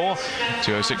 ranges before.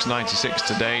 2:06.96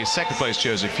 today. Second place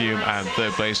Joseph Hume, and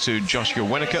third place to Joshua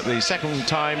Winnicott. The second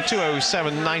time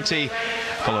 2:07.90,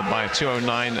 followed by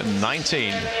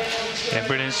 2:09.19. Yeah,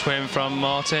 brilliant swim from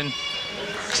Martin.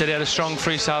 Said he had a strong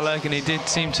freestyle leg, and he did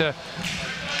seem to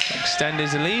extend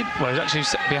his lead. Well, he's actually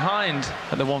behind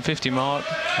at the 150 mark,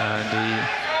 and he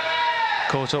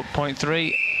caught up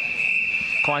 0.3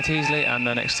 quite easily and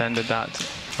then extended that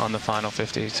on the final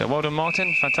 50. So well done,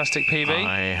 Martin. Fantastic PB.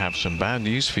 I have some bad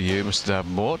news for you, Mr.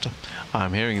 Davenport.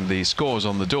 I'm hearing the scores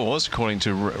on the doors, according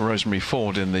to Rosemary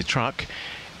Ford in the truck.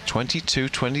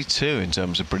 22-22 in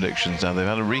terms of predictions. Now they've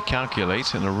had to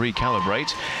recalculate and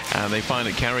recalibrate, and they find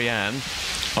that Carrie Ann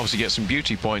obviously gets some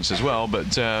beauty points as well, but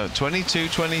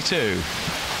 22-22.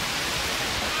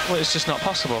 well, it's just not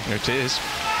possible. It is,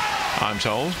 I'm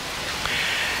told.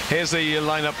 Here's the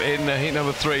lineup in heat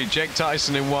number 3. Jake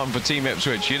Tyson in 1 for Team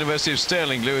Ipswich. University of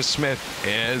Stirling, Lewis Smith,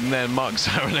 and then Mark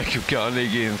Zaranek of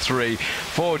Carnegie in 3.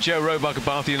 4, Joe Roebuck of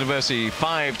Bath University.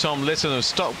 5, Tom Litton of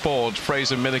Stockport.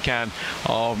 Fraser Minican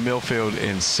of Millfield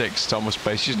in 6. Thomas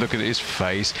Bates, just look at his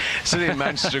face. City of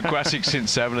Manchester Aquatics in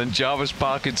 7, and Jarvis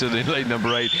Parkinson in lane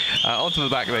number 8. Onto the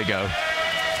back they go.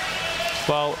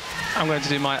 Well, I'm going to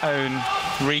do my own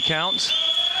recount,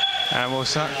 and we'll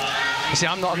start. You see,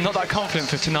 I'm not that confident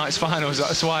for tonight's finals.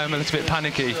 That's why I'm a little bit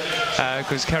panicky,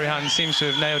 because Kerry Hann seems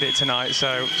to have nailed it tonight,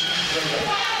 so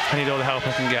I need all the help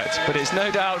I can get. But it's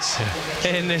no doubt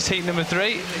in this heat number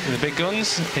 3, the big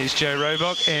guns, it's Joe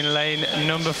Roebuck in lane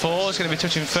number 4. He's going to be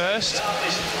touching first,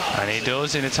 and he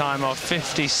does in a time of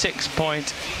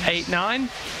 56.89,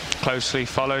 closely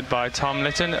followed by Tom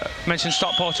Litton. Mentioned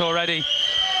Stockport already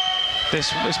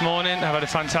this morning. They've had a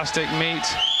fantastic meet,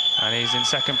 and he's in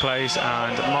 2nd place,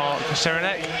 and Mark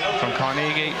Zaranek from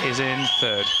Carnegie is in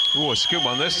 3rd. Oh, it's a good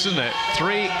one, this, isn't it?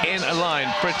 3 in a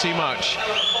line, pretty much.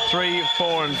 3,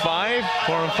 4 and 5.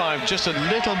 4 and 5 just a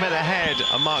little bit ahead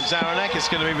of Mark Zaranek. It's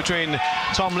going to be between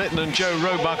Tom Litton and Joe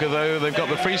Roebuck, though they've got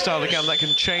the freestyle to come. That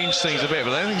can change things a bit,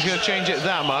 but I don't think it's going to change it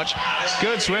that much.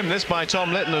 Good swim, this, by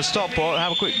Tom Litton of Stockport.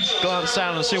 Have a quick glance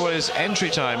down and see what his entry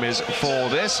time is for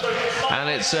this. And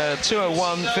it's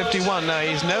 2:01.51. Now,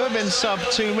 he's never been sub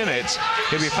 2 minutes.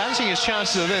 He'll be fancying his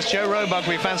chances of this. Joe Roebuck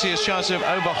will be fancying his chances of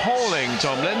overhauling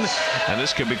Tom Litton, and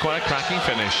this could be quite a cracking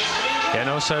finish. Yeah, and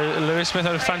also Lewis Smith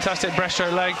had a fantastic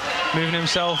breaststroke leg, moving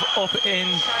himself up in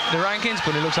the rankings,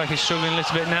 but it looks like he's struggling a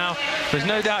little bit now. There's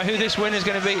no doubt who this winner is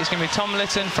going to be. It's going to be Tom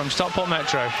Litton from Stockport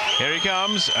Metro. Here he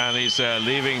comes, and he's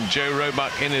leaving Joe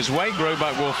Roebuck in his wake.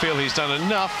 Roebuck will feel he's done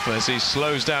enough as he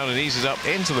slows down and eases up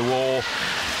into the wall.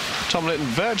 Tom Litton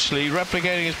virtually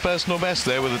replicating his personal best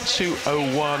there with a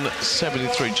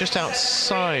 2:01.73, just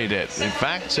outside it. In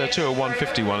fact,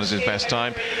 2:01.51 is his best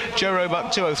time. Joe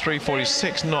Roebuck,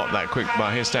 2:03.46, not that quick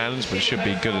by his standards, but should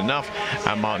be good enough.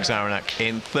 And Mark Zaranek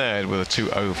in 3rd with a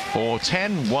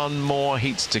 2:04.10. One more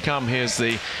heats to come. Here's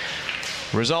the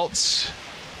results.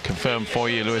 Confirmed for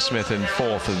you, Lewis Smith in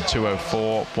 4th and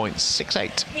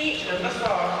 2:04.68.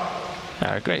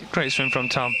 Great swim from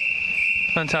Tom.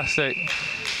 Fantastic.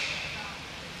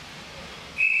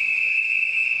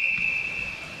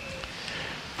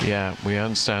 Yeah, we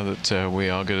understand that we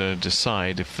are going to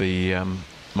decide if the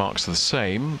marks are the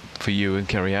same for you and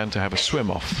Kerry Ann to have a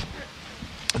swim off.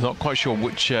 I'm not quite sure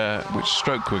which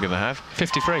stroke we're going to have.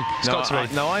 53. It's got to be.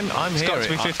 No, I'm it's hearing. Got to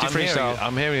be 53 style.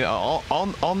 I'm hearing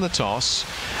on the toss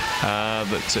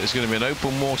that it's going to be an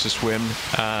open water swim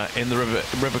in the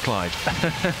River Clyde.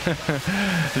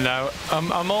 No,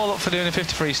 I'm all up for doing a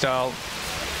 53 style,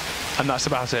 and that's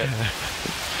about it.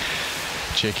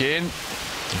 Chicken.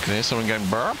 You can hear someone going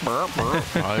burp, burp, burp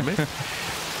behind me.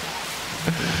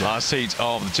 Last heat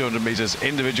of the 200 metres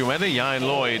individual medley. Ian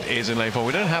Lloyd is in lane 4.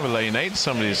 We don't have a lane 8.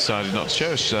 Somebody decided not to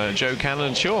show us. Joe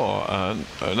Cannon Shaw.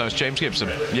 No, it's James Gibson.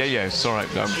 Yeah, it's all right.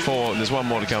 4. There's one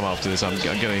more to come after this. I'm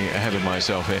getting ahead of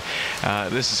myself here.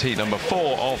 This is heat number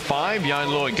 4 of 5.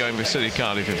 Ian Lloyd going for City of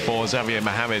Cardiff in 4. Xavier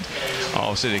Mohammed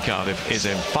of City of Cardiff is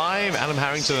in 5. Adam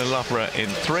Harrington and Loughborough in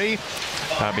 3.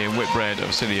 Being Whitbread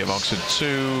of City of Oxford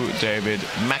 2. David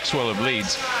Maxwell of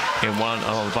Leeds in 1. And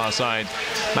on the far side,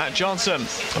 Matt Johnson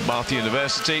of Bath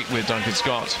University with Duncan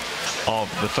Scott of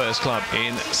the First Club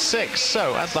in 6.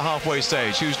 So at the halfway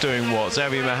stage, who's doing what?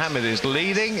 Xavier Mohammed is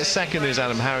leading. 2nd is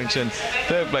Adam Harrington.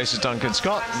 3rd place is Duncan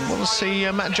Scott. We'll see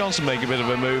Matt Johnson make a bit of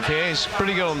a move here. He's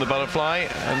pretty good on the butterfly,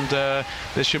 and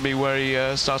this should be where he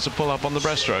starts to pull up on the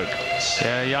breaststroke.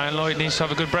 Yeah, Ian Lloyd needs to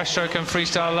have a good breaststroke and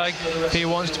freestyle leg. He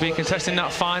wants to be contesting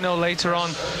that final later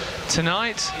on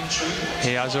tonight.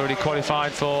 He has already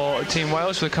qualified for Team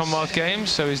Wales for the Commonwealth Games,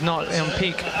 so he's not in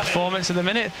peak performance at the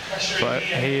minute, but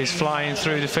he is flying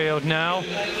through the field now,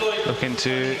 looking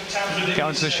to get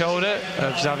onto the shoulder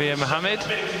of Xavier Mohammed.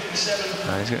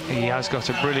 He has got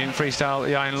a brilliant freestyle,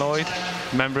 Ian Lloyd,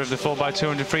 member of the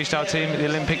 4x200 freestyle team at the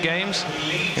Olympic Games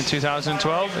in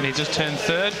 2012, and he just turned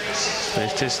 3rd,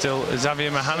 but it is still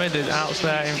Xavier Mohammed out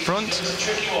there in front,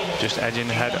 just edging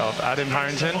ahead of Adam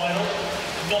Harrington.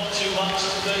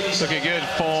 Looking good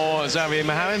for Xavier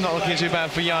Mohammed, not looking too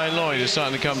bad for Ian Lloyd, who's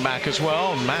starting to come back as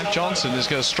well. Matt Johnson is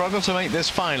going to struggle to make this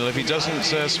final if he doesn't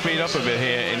speed up a bit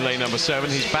here in lane number 7.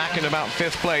 He's back in about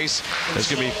 5th place. There's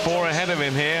going to be 4 ahead of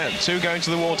him here, 2 going to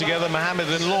the wall together, Mohammed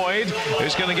and Lloyd.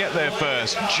 Who's going to get there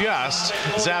first? Just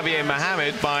Xavier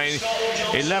Mohammed by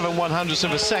 11/100ths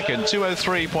of a second.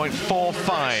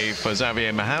 2:03.45 for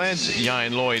Xavier Mohammed.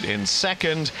 Ian Lloyd in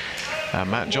 2nd.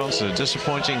 Matt Johnson, a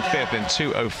disappointing 5th in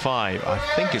 2:05. I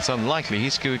think it's unlikely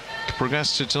he's going to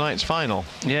progress to tonight's final.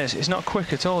 Yes, it's not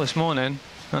quick at all this morning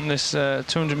on this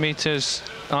 200 metres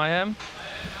IM.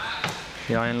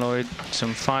 The Ian Lloyd,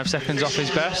 some 5 seconds off his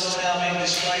best.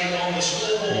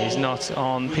 He's not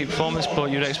on peak performance, but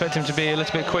you'd expect him to be a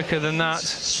little bit quicker than that.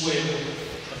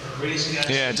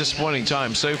 Yeah, disappointing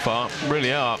time so far,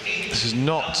 really are. This is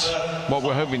not what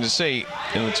we're hoping to see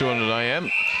in the 200 IM.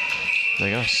 There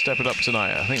you go, step it up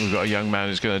tonight. I think we've got a young man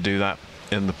who's going to do that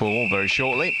in the pool very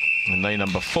shortly. In lane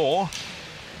number 4,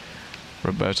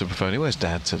 Roberto Pavoni. Where's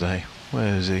Dad today?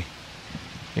 Where is he?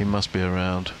 He must be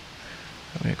around.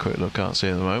 Let me a quick look, can't see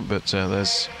at the moment, but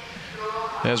there's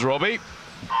Robbie.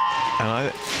 And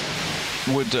I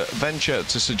would venture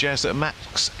to suggest that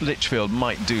Max Litchfield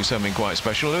might do something quite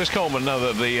special. Lewis Coleman, now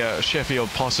that the Sheffield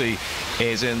posse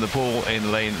is in the pool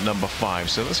in lane number 5.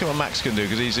 So let's see what Max can do,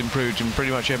 because he's improved in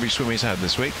pretty much every swim he's had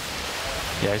this week.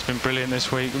 Yeah, he's been brilliant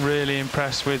this week. Really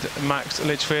impressed with Max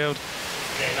Litchfield.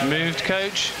 Moved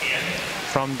coach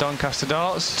from Doncaster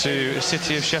Darts to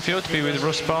City of Sheffield to be with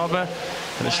Russ Barber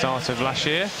at the start of last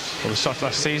year, or the start of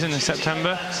last season in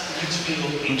September.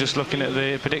 I'm just looking at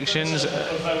the predictions,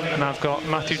 and I've got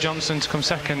Matthew Johnson to come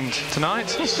second tonight.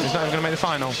 He's not even going to make the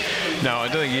final. No, I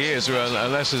don't think he is,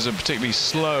 unless there's a particularly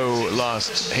slow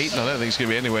last heat. And I don't think it's going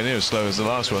to be anywhere near as slow as the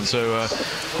last one. So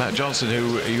Matt Johnson,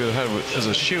 who you would have heard as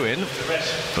a shoe-in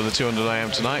for the 200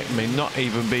 IM tonight, may not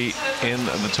even be in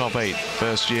the top 8.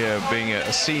 First year being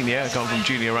a senior, gone from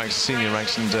junior ranks to senior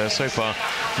ranks, and so far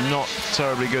not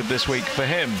terribly good this week for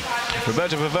him.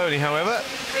 Roberto Pavoni, however,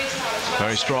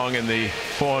 very strong in the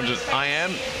 400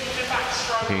 IM.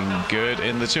 Looking good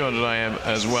in the 200 IM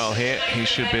as well here. He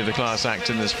should be the class act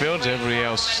in this field. Everybody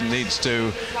else needs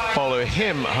to follow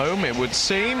him home, it would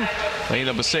seem. Lane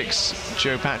number 6,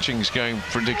 Joe Patching's going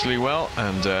particularly well,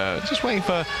 and just waiting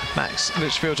for Max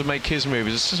Litchfield to make his move.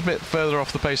 He's just a bit further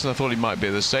off the pace than I thought he might be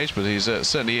at this stage, but he's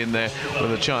certainly in there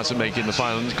with a chance of making the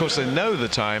final. And of course, they know the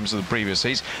times of the previous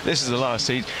heats. This is the last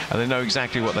heat, and they know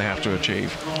exactly what they have to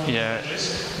achieve. Yeah.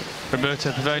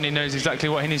 Roberto Pavoni knows exactly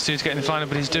what he needs to do to get in the final,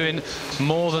 but he's doing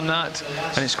more than that,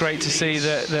 and it's great to see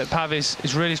that Pav is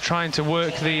really trying to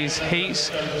work these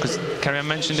heats, because Kerry-Ann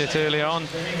mentioned it earlier on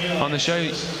the show.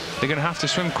 They're going to have to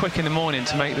swim quick in the morning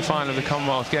to make the final of the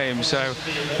Commonwealth Games, so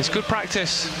it's good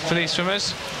practice for these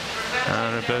swimmers.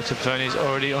 And Roberto Pavoni is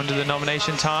already under the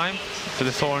nomination time for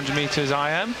the 400 metres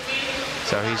IM,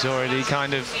 so he's already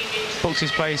kind of booked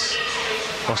his place.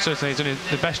 Well, certainly he's done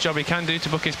the best job he can do to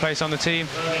book his place on the team,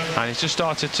 and he's just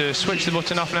started to switch the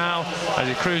button off now as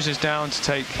he cruises down to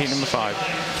take heat number 5.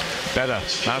 Better,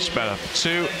 that's better.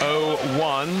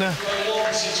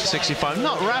 2:01.65,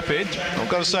 not rapid, I've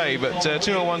got to say, but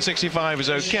 2:01.65 is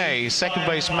okay. Second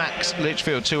place, Max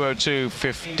Litchfield,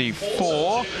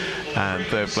 2:02.54, and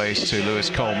third place to Lewis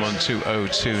Coleman,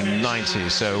 2:02.90.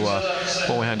 So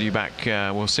before we hand you back,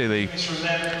 we'll see the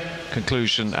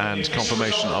conclusion and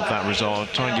confirmation of that result. I'll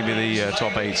try and give you the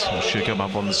top 8, which should come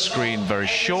up on the screen very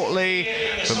shortly.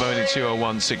 Pavoni,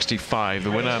 2:01.65.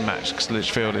 The winner, Max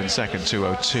Litchfield, in second,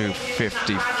 2:02.54.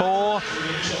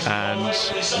 And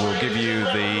we'll give you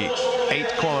the 8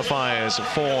 qualifiers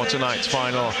for tonight's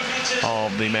final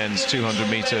of the men's 200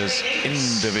 metres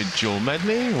individual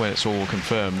medley when it's all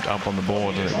confirmed up on the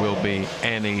board, and it will be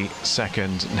any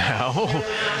second now.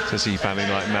 To see fanning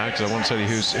like mad, because I want to tell you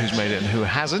who's made it and who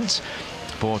hasn't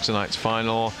for tonight's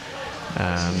final.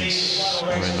 And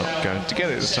we're not going to get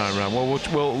it this time around. Well,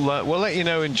 we'll let you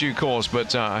know in due course,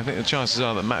 but I think the chances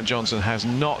are that Matt Johnson has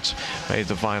not made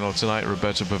the final tonight.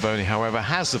 Roberto Pavoni, however,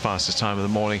 has the fastest time of the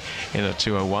morning in a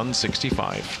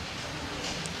 2:01.65.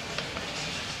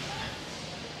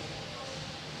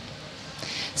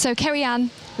 So, Kerry-Ann,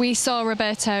 we saw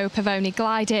Roberto Pavoni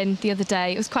glide in the other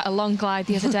day. It was quite a long glide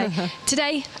the other day.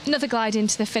 Today, another glide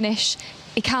into the finish.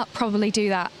 He can't probably do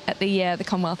that at the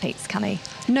Commonwealth Heats, can he?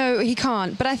 No, he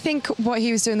can't. But I think what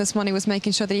he was doing this morning was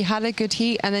making sure that he had a good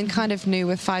heat, and then kind of knew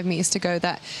with 5 metres to go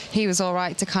that he was all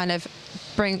right to kind of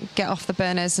get off the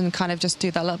burners and kind of just do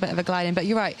that little bit of a gliding. But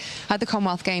you're right, at the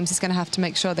Commonwealth Games, he's going to have to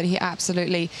make sure that he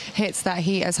absolutely hits that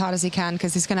heat as hard as he can,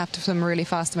 because he's going to have to swim really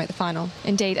fast to make the final.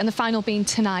 Indeed, and the final being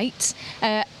tonight.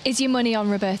 Is your money on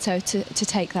Roberto to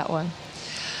take that one?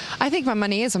 I think my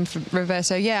money is on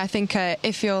Roberto. Yeah, I think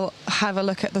if you'll have a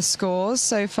look at the scores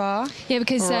so far. Yeah,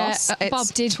 because Ross, Bob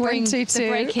did bring the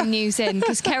breaking news in,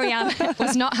 because Kerry-Ann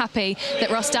was not happy that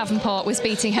Ross Davenport was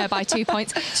beating her by 2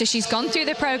 points. So she's gone through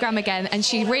the programme again, and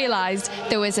she realised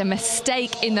there was a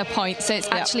mistake in the points. So it's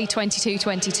actually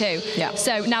 22-22. Yeah.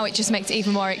 So now it just makes it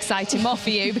even more exciting, more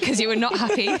for you, because you were not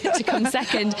happy to come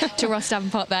second to Ross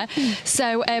Davenport there.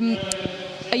 So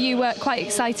Are you quite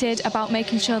excited about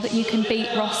making sure that you can beat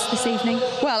Ross this evening?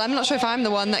 Well, I'm not sure if I'm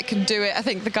the one that can do it. I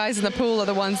think the guys in the pool are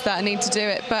the ones that need to do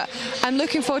it. But I'm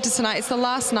looking forward to tonight. It's the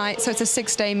last night, so it's a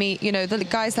 6-day meet. You know, the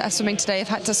guys that are swimming today have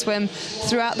had to swim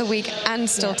throughout the week and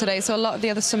still today. So a lot of the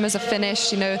other swimmers are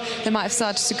finished. You know, they might have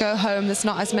started to go home. There's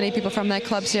not as many people from their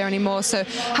clubs here anymore. So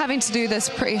having to do this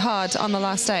pretty hard on the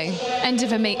last day. End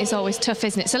of a meet is always tough,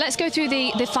 isn't it? So let's go through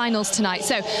the finals tonight.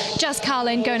 So Jazz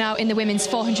Carlin going out in the women's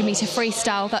 400-metre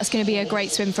freestyle. That's going to be a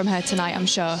great swim from her tonight, I'm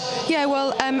sure. Yeah,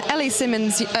 well, Ellie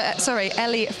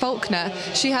Faulkner,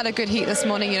 she had a good heat this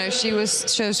morning. You know, she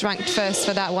was ranked first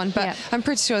for that one, but I'm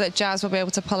pretty sure that Jazz will be able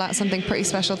to pull out something pretty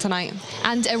special tonight.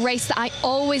 And a race that I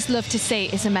always love to see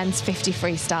is a men's 50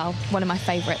 freestyle, one of my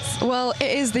favourites. Well,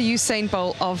 it is the Usain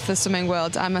Bolt of the swimming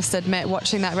world, I must admit,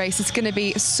 watching that race. It's going to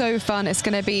be so fun. It's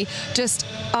going to be just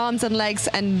arms and legs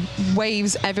and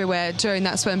waves everywhere during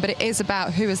that swim, but it is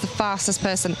about who is the fastest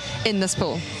person in this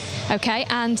pool. Okay,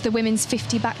 and the women's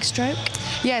 50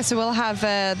 backstroke? Yeah, so we'll have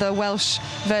the Welsh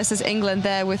versus England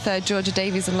there with Georgia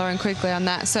Davies and Lauren Quigley on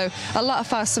that. So a lot of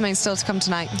fast swimming still to come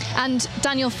tonight. And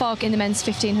Daniel Fogg in the men's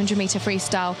 1500-metre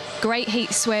freestyle. Great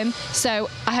heat swim. So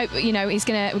I hope, you know, we're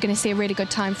going to see a really good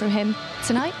time from him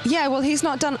tonight. Yeah, well, he's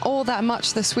not done all that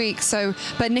much this week. So,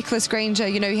 but Nicholas Granger,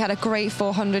 you know, he had a great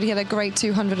 400. He had a great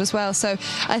 200 as well. So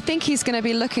I think he's going to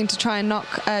be looking to try and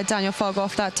knock Daniel Fogg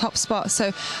off that top spot.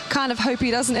 So kind of hope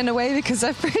he doesn't in a way, because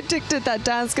I've predicted that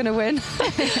Dan's going to win.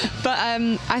 But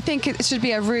I think it should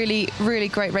be a really, really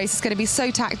great race. It's going to be so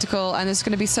tactical, and there's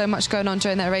going to be so much going on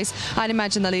during that race. I'd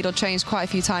imagine the lead will change quite a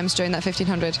few times during that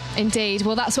 1500. Indeed.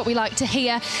 Well, that's what we like to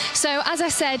hear. So, as I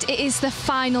said, it is the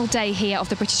final day here of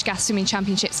the British Gas Swimming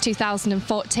Championships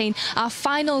 2014. Our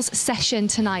finals session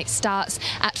tonight starts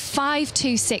at 5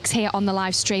 to 6 here on the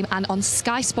live stream and on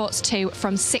Sky Sports 2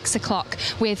 from 6 o'clock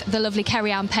with the lovely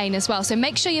Kerry-Ann Payne as well. So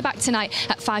make sure you're back tonight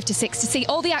at 5 to 6 to see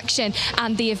all the action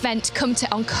and the event come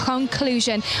to on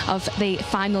conclusion of the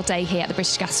final day here at the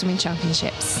British Gas Swimming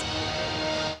Championships.